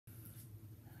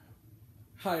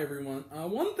Hi everyone.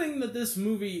 One thing that this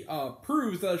movie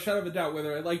proves, without a shadow of a doubt,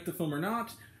 whether I like the film or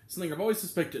not, something I've always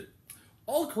suspected.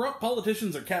 All corrupt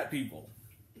politicians are cat people.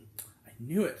 I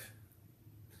knew it.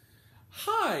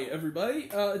 Hi everybody,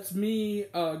 it's me,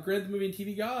 Grant the Movie and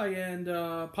TV Guy, and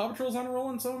Paw Patrol's on a roll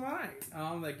and so am I.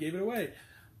 That gave it away.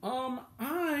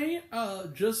 I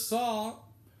just saw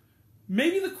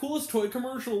maybe the coolest toy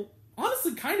commercial,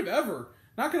 honestly, kind of ever.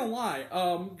 Not gonna lie.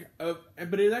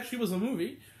 But it actually was a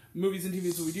movie. Movies and TV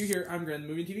is what we do here. I'm Grant the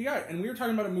Movie and TV Guy, and we were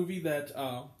talking about a movie that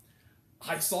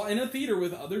I saw in a theater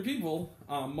with other people.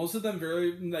 Most of them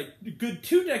very, good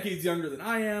 2 decades younger than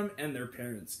I am, and their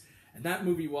parents. And that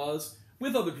movie was,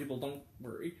 with other people, don't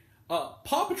worry,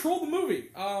 Paw Patrol the movie.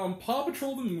 Paw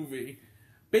Patrol the movie.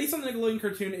 Based on the Nickelodeon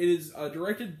cartoon, it is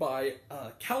directed by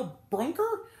Cal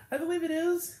Brunker, I believe it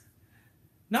is.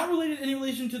 Not related in any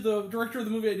relation to the director of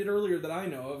the movie I did earlier that I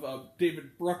know of,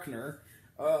 David Bruckner.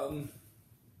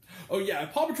 Oh yeah,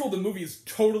 Paw Patrol the movie is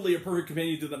totally a perfect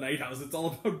companion to The Night House. It's all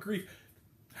about grief.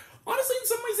 Honestly, in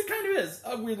some ways it kind of is,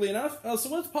 weirdly enough. So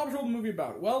what's Paw Patrol the movie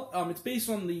about? Well, it's based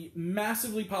on the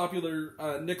massively popular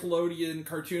Nickelodeon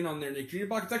cartoon on their Nick Jr.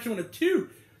 block. It's actually one of 2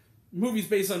 movies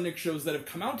based on Nick shows that have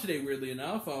come out today, weirdly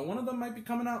enough. One of them might be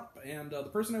coming up, and the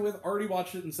person I'm with already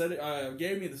watched it and said it,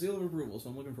 gave me the seal of approval, so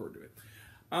I'm looking forward to it.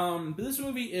 But this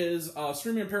movie is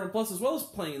streaming on Paramount Plus as well as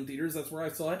playing in theaters. That's where I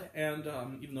saw it, and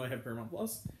even though I have Paramount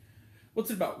Plus. What's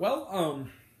it about? Well,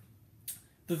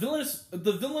 the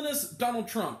villainous Donald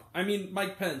Trump. I mean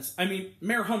Mike Pence. I mean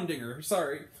Mayor Humdinger.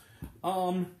 Sorry. Who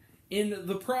on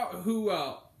the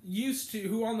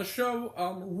show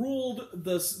ruled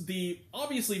the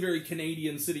obviously very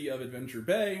Canadian city of Adventure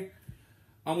Bay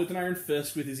with an iron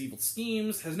fist with his evil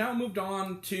schemes, has now moved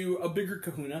on to a bigger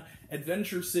kahuna,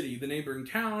 Adventure City, the neighboring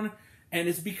town, and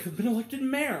has been elected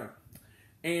mayor.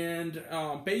 And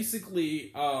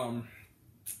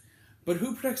but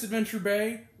who protects Adventure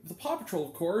Bay? The Paw Patrol,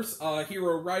 of course.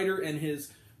 Hero Ryder and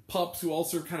his pups, who all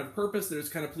serve kind of purpose. There's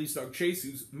kind of police dog Chase,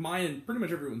 who's mine and pretty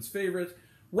much everyone's favorite.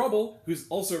 Rubble, who's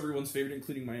also everyone's favorite,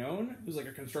 including my own, who's like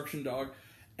a construction dog.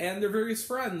 And their various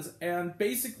friends. And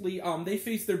basically, they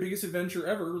face their biggest adventure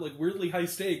ever, like weirdly high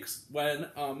stakes, when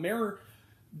Mayor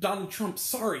Donald Trump,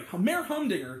 Mayor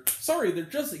Humdinger, they're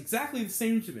just exactly the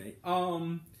same to me.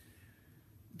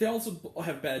 They also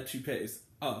have bad toupees.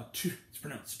 It's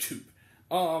pronounced tube.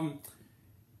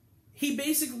 He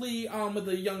basically, with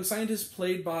a young scientist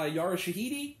played by Yara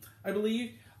Shahidi, I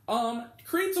believe,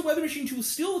 creates a weather machine to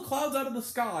steal the clouds out of the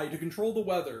sky to control the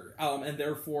weather, and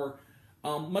therefore,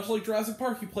 much like Jurassic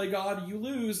Park, you play God, you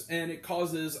lose, and it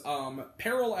causes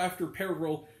peril after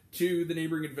peril to the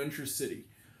neighboring Adventure City.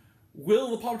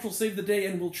 Will the Paw Patrol save the day,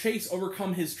 and will Chase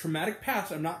overcome his traumatic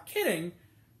past, I'm not kidding,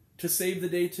 to save the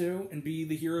day too, and be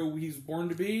the hero he's born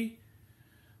to be?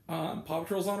 Paw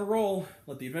Patrol's on a roll.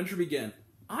 Let the adventure begin.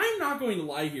 I'm not going to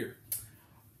lie here.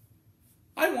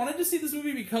 I wanted to see this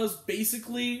movie because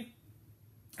basically,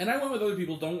 and I went with other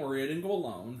people, don't worry, I didn't go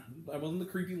alone. I wasn't the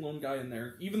creepy lone guy in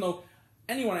there. Even though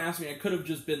anyone asked me, I could have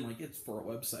just been like, it's for a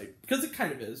website. Because it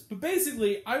kind of is. But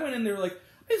basically, I went in there like,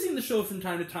 I've seen the show from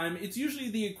time to time. It's usually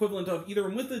the equivalent of either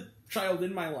I'm with a child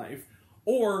in my life,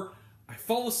 or I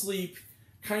fall asleep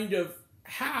kind of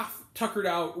half tuckered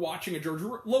out watching a George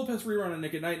Lopez rerun on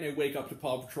Nick at Night, and I wake up to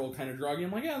Paw Patrol kind of groggy.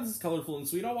 I'm like, yeah, this is colorful and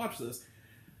sweet, I'll watch this.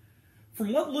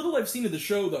 From what little I've seen of the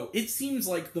show, though, it seems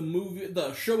like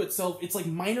the show itself, it's like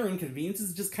minor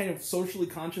inconveniences, just kind of socially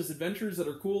conscious adventures that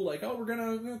are cool, like, oh, we're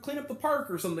gonna clean up the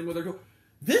park or something where they're cool.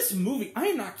 This movie, I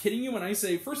am not kidding you when I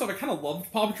say, first off, I kind of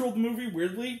loved Paw Patrol the movie,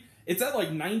 weirdly. It's at like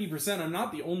 90%, I'm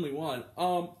not the only one.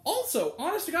 Also,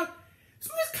 honest to God, this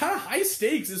movie's kind of high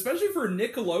stakes, especially for a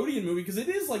Nickelodeon movie, because it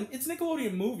is, like, it's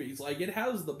Nickelodeon movies. Like, it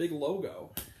has the big logo.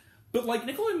 But, like,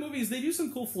 Nickelodeon movies, they do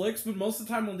some cool flicks, but most of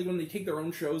the time when they take their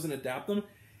own shows and adapt them,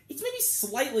 it's maybe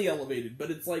slightly elevated,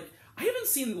 but it's like, I haven't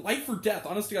seen Life or Death,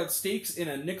 honest to God, stakes in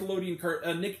a Nickelodeon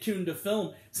Nicktoon to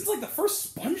film since, like, the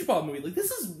first SpongeBob movie. Like, this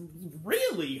is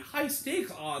really high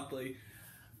stakes, oddly.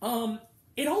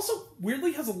 It also,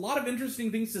 weirdly, has a lot of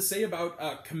interesting things to say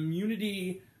about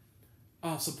community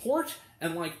support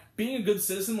and, like, being a good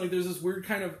citizen. Like, there's this weird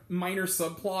kind of minor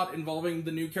subplot involving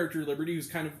the new character Liberty, who's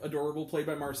kind of adorable, played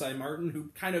by Marsai Martin,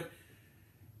 who kind of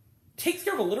takes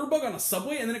care of a litter bug on a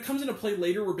subway, and then it comes into play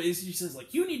later where basically she says,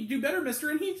 like, you need to do better,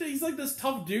 mister, and he's like this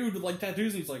tough dude with, like,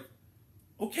 tattoos, and he's like,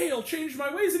 okay, I'll change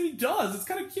my ways, and he does. It's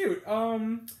kind of cute.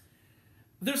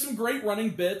 There's some great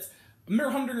running bits. Mayor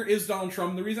Humdinger is Donald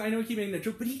Trump. The reason I know I keep making that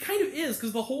joke, but he kind of is,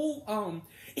 because the whole,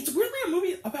 it's weirdly a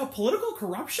movie about political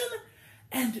corruption,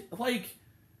 and, like,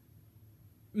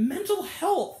 mental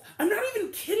health. I'm not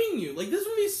even kidding you. Like, this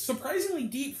movie is surprisingly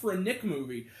deep for a Nick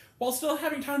movie, while still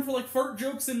having time for, like, fart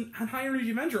jokes and high energy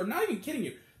adventure. I'm not even kidding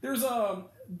you. There's,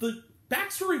 the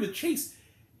backstory with Chase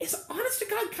is, honest to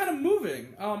God, kind of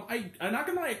moving. I'm not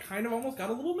gonna lie, I kind of almost got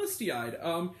a little misty-eyed.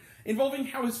 Involving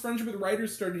how his friendship with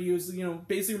writers started. He was,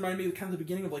 basically reminded me of kind of the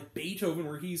beginning of, like, Beethoven,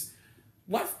 where he's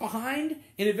left behind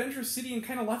in Adventure City and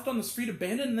kind of left on the street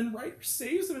abandoned, and then writer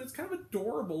saves him, and it's kind of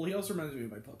adorable. He also reminds me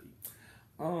of my puppy.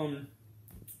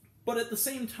 But at the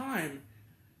same time,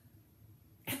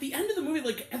 at the end of the movie,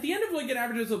 an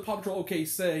average of Paw Patrol, okay,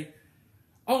 say,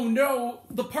 oh no,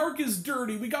 the park is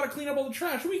dirty, we gotta clean up all the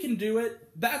trash, we can do it.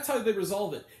 That's how they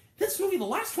resolve it. This movie, the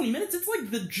last 20 minutes, it's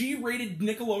like the G-rated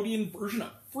Nickelodeon version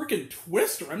of freaking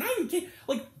Twister. I'm not even kidding.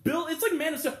 Like, it's like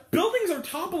Man of Steel. Buildings are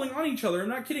toppling on each other. I'm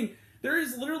not kidding. There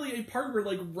is literally a part where,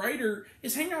 like, Ryder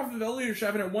is hanging off of the elevator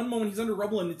shaft, and at one moment he's under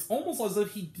rubble, and it's almost as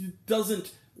if he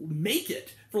doesn't make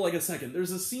it for, like, a second.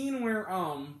 There's a scene where,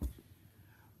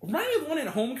 remind me of the one in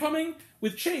Homecoming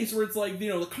with Chase, where it's like,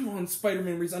 come on,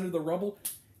 Spider-Man, where he's under the rubble.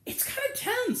 It's kind of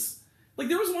tense. Like,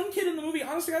 there was one kid in the movie,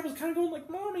 honestly, I was kind of going like,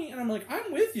 Mommy, and I'm like,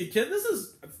 I'm with you, kid. This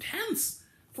is tense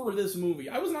for this movie.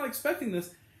 I was not expecting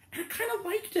this, and I kind of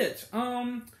liked it.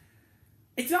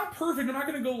 It's not perfect. I'm not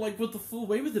going to go, like, with the full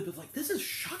way with it, but, like, this is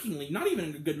shockingly not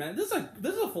even a good man. This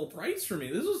is a full price for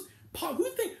me. This is, Paw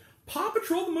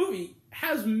Patrol the movie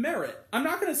has merit. I'm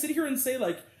not going to sit here and say,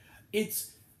 like,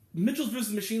 it's Mitchell's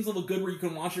vs. Machines level good where you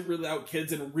can watch it without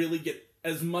kids and really get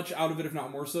as much out of it, if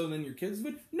not more so, than your kids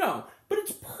would. No. But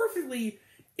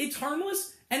it's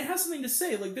harmless, and it has something to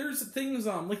say. Like, there's things,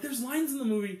 there's lines in the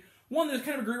movie. One, there's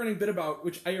kind of a great running bit about,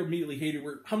 which I immediately hated,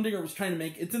 where Humdinger was trying to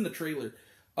make, it's in the trailer,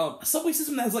 a subway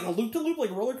system that has, like, a loop-to-loop, like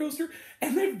a roller coaster,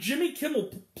 and they have Jimmy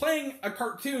Kimmel playing a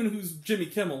cartoon who's Jimmy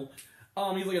Kimmel.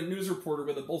 He's like a news reporter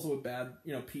with also a bad,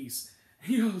 piece.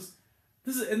 And he goes,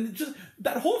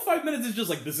 that whole 5 minutes is just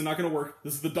like, this is not gonna work,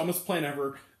 this is the dumbest plan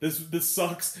ever, this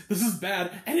sucks, this is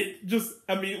bad, and it just,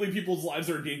 immediately people's lives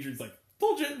are in danger. He's like,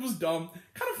 told you, it was dumb.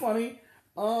 Kind of funny.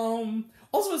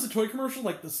 Also, as a toy commercial,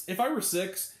 like this, if I were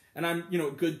 6, and I'm,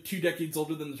 a good 2 decades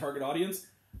older than the target audience,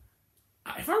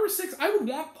 if I were 6, I would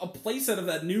want a playset of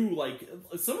that new, like,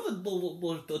 some of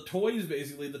the toys,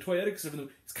 basically, the toyetic stuff,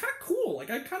 it's kind of cool.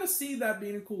 Like, I kind of see that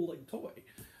being a cool, like, toy.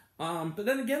 But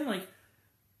then again, like,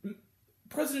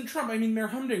 President Trump, Mayor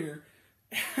Humdinger,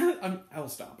 I'll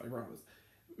stop, I promise.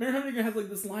 Mayor Humdinger has, like,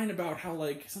 this line about how,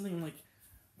 like, something like,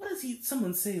 what does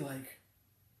someone say, like,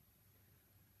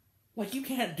 you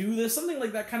can't do this, something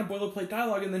like that kind of boilerplate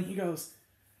dialogue, and then he goes,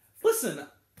 listen,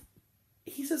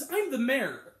 he says, I'm the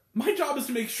mayor. My job is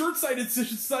to make short-sighted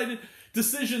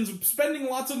decisions, spending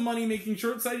lots of money making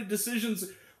short-sighted decisions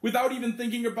without even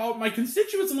thinking about my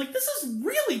constituents. I'm like, this is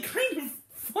really kind of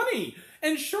funny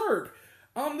and sharp.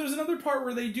 There's another part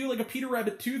where they do, like, a Peter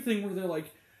Rabbit 2 thing where they're like,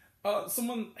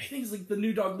 someone, I think it's like the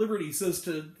new dog Liberty, says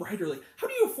to Ryder, like, how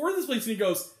do you afford this place? And he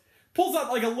goes, pulls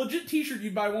out, like, a legit t-shirt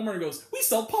you'd buy at Walmart and goes, we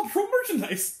sell Paw Patrol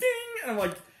merchandise, ding! And I'm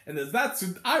like,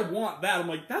 I want that. I'm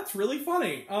like, that's really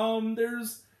funny.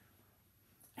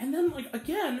 And then, like,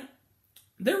 again,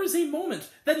 there is a moment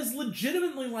that is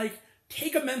legitimately, like,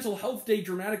 take a mental health day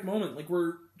dramatic moment, like,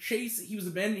 where Chase, he was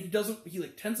abandoned, he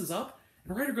like, tenses up,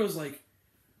 and Ryder goes, like,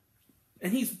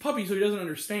 and he's a puppy, so he doesn't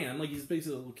understand, like, he's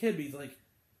basically a little kid, but he's like,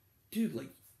 dude, like,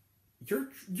 you're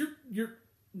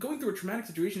going through a traumatic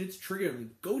situation, it's triggering,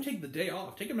 like, go take the day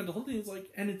off, take a mental health day, it's like,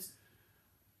 and it's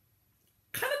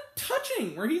kind of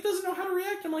touching, where he doesn't know how to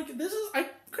react. I'm like, I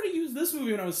could have used this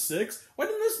movie when I was 6. Why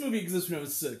didn't this movie exist when I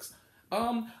was 6?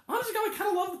 Honestly, I kind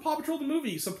of love the Paw Patrol the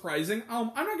movie, surprising. I'm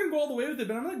not going to go all the way with it,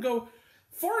 but I'm going to go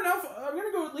far enough. I'm going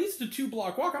to go at least a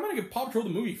 2-block walk. I'm going to give Paw Patrol the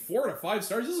movie 4 out of 5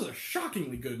 stars. This is a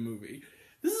shockingly good movie.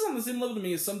 This is on the same level to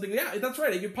me as something, yeah, that's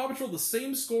right, I give Paw Patrol the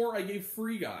same score I gave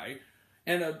Free Guy,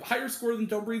 and a higher score than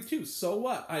Don't Breathe 2. So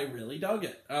what? I really dug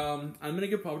it. I'm going to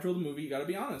give Paw Patrol the movie, you gotta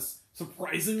be honest,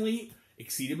 surprisingly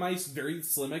exceeded my very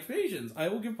slim expectations. I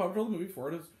will give Paw Patrol the movie 4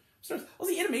 out of stars. Well,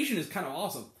 the animation is kind of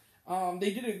awesome.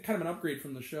 They did a kind of an upgrade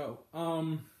from the show.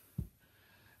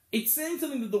 It's saying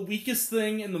something that the weakest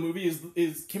thing in the movie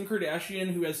is Kim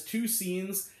Kardashian, who has 2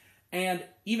 scenes, and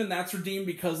even that's redeemed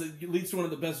because it leads to one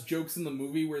of the best jokes in the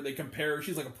movie where they compare,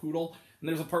 she's like a poodle, and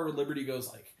there's a part where Liberty goes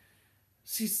like,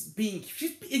 she's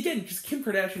again, just Kim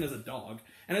Kardashian as a dog.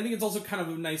 And I think it's also kind of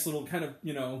a nice little kind of,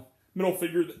 middle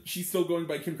figure that she's still going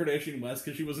by Kim Kardashian West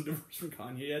because she wasn't divorced from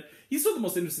Kanye yet. He's still the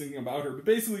most interesting thing about her, but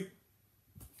basically,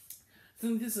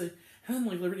 and then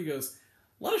like Liberty goes,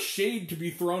 a lot of shade to be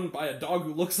thrown by a dog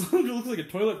who looks like a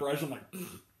toilet brush. I'm like,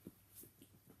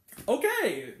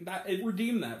 okay, it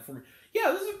redeemed that for me.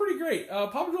 Yeah, this is pretty great. Paw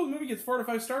Patrol the movie gets 4 out of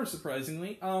 5 stars,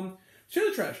 surprisingly. Share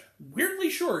the trash. Weirdly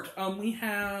short. We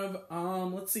have,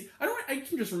 let's see. I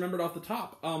can just remember it off the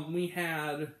top. We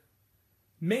had,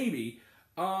 maybe,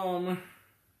 oh,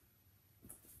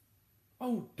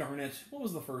 darn it. What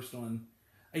was the first one?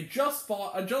 I just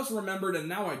remembered, and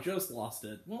now I just lost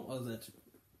it. What was it?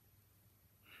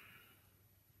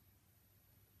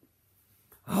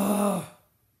 Hold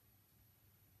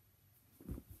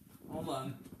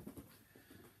on.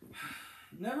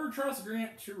 Never trust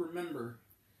Grant to remember.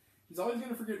 He's always going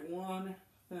to forget one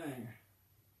thing.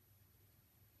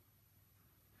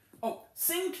 Oh,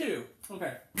 Sing 2.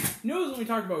 Okay. Knew it was what we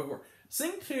talked about before.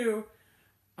 Sing 2.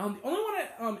 The only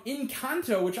one in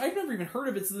Encanto, which I've never even heard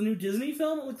of, it's the new Disney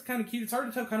film. It looks kind of cute. It's hard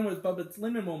to tell kind of what it's about, but it's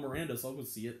Lin-Manuel Miranda, so I'll go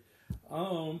see it.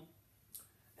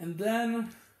 And then,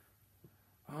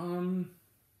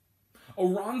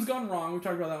 Ron's Gone Wrong. We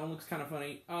talked about that one. Looks kind of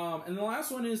funny. And the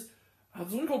last one is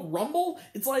there's one called Rumble.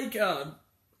 It's like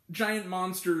giant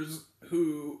monsters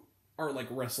who are like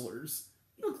wrestlers.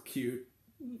 It looks cute.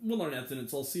 We'll learn that's in it,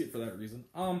 so I'll see it for that reason.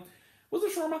 Was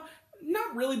it shawarma?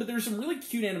 Not really, but there's some really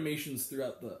cute animations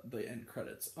throughout the end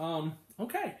credits.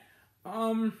 Okay.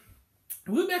 We'll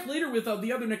be back later with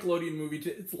the other Nickelodeon movie.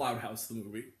 It's Loud House, the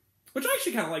movie. Which I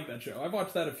actually kind of like that show. I've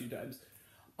watched that a few times.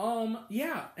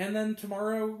 Yeah. And then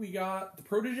tomorrow we got The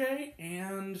Protégé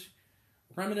and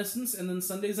Reminiscence, and then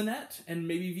Sunday's Annette, and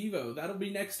maybe Vivo. That'll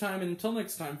be next time, and until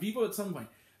next time, Vivo at some point.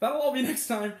 That'll all be next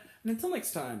time, and until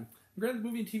next time, I'm Grant the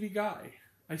Movie and TV Guy.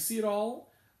 I see it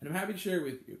all, and I'm happy to share it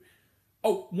with you.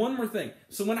 Oh, one more thing.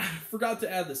 So when I forgot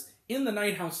to add this, in the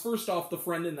Night House, first off, the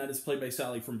friend in that is played by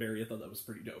Sally from Barry. I thought that was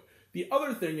pretty dope. The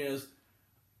other thing is,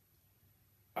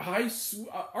 our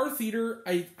theater,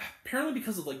 apparently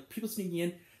because of like people sneaking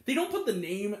in, they don't put the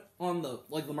name on the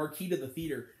marquee to the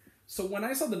theater. So when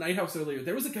I saw the Night House earlier,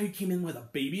 there was a guy who came in with a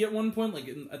baby at one point,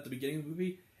 at the beginning of the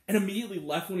movie, and immediately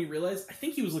left when he realized, I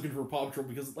think he was looking for Paw Patrol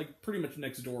because it's like pretty much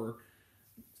next door.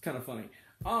 It's kind of funny.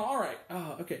 Alright,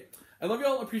 okay. I love you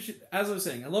all, as I was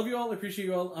saying, I love you all, appreciate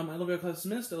you all, I love you all, class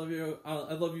dismissed, I love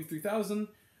you 3000, be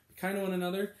kind to one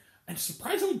another, and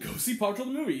surprisingly, go see Paw Patrol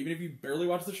the movie, even if you barely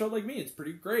watch the show like me, it's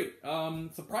pretty great,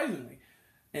 surprisingly,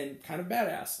 and kind of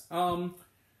badass.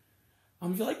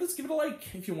 If you like this, give it a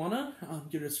like if you wanna,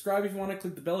 give it a subscribe if you wanna,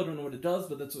 click the bell, I don't know what it does,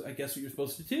 but that's, I guess, what you're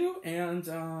supposed to do, and,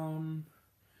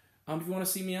 if you want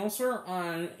to see me elsewhere,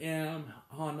 I am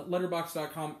on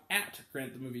letterboxd.com at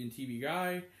Grant the Movie and TV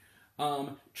Guy.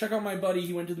 Check out my buddy,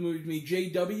 he went to the movie with me,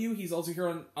 JW. He's also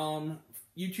here on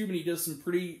YouTube, and he does some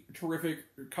pretty terrific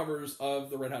covers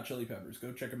of the Red Hot Chili Peppers.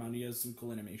 Go check him out, he has some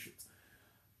cool animations.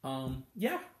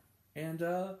 Yeah, and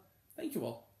thank you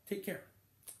all. Take care.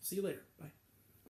 See you later. Bye.